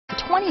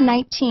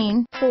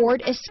2019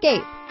 Ford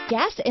Escape.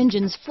 Gas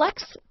engines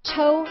flex,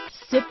 tow,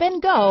 sip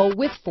and go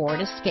with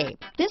Ford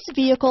Escape. This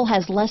vehicle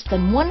has less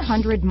than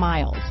 100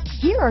 miles.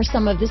 Here are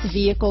some of this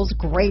vehicle's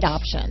great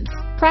options: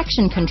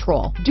 traction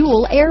control,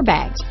 dual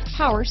airbags,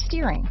 power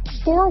steering,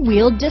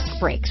 four-wheel disc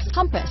brakes,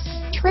 compass,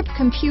 trip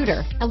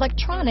computer,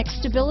 electronic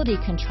stability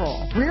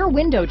control, rear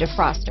window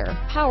defroster,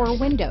 power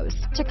windows,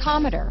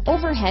 tachometer,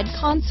 overhead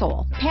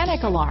console,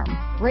 panic alarm,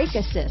 brake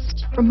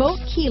assist, remote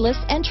keyless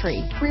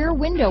entry, rear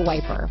window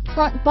wiper,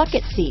 front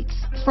bucket seats,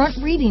 front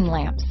reading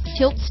lamps,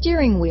 tilt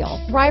steering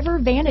wheel, driver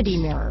vanity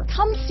mirror.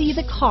 Come see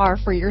the car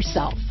for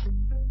yourself.